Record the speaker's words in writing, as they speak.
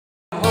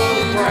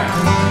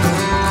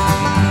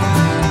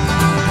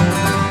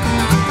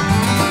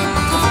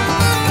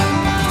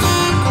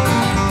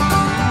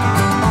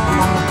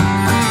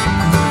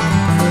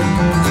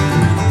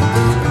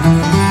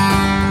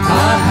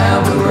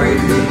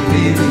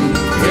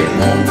It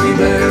won't be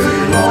very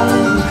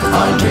long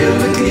until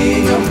the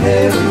King of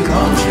Heaven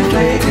comes to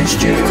take his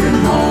children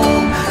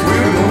home.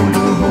 We're going to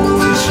a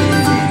holy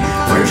city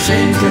where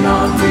sin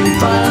cannot be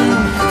found.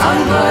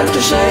 I'm glad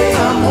to say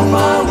I'm on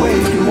my way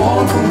to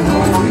walk on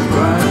holy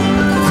ground.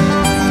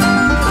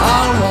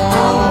 I'll walk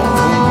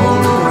on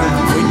holy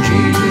ground when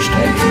Jesus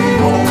takes me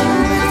home.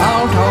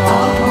 I'll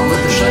talk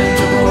with the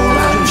saints of old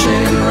as we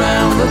sing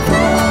around the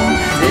throne.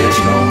 It's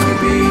going to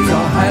be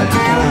a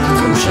happy time,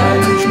 no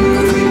sadness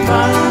will be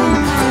found.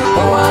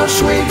 Oh, how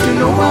sweet to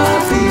know my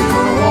feet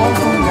will walk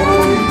on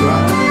holy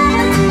ground.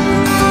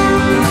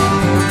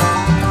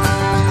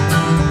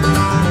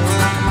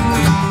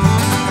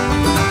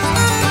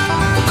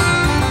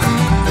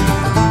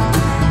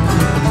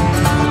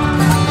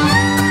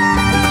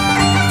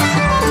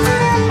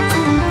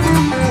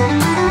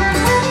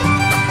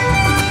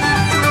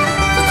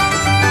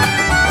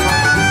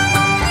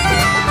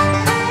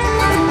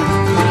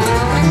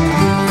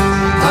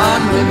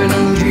 Living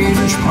on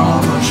Jesus'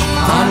 promise,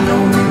 I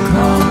know He'll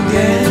come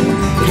again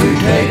to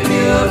take me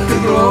up to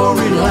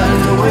glory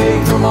land, away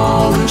from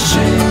all the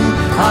sin.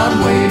 I'm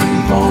waiting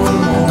for the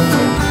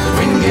moment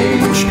when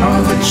Gabriel's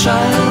trumpet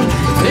sounds,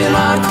 then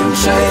I can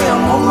say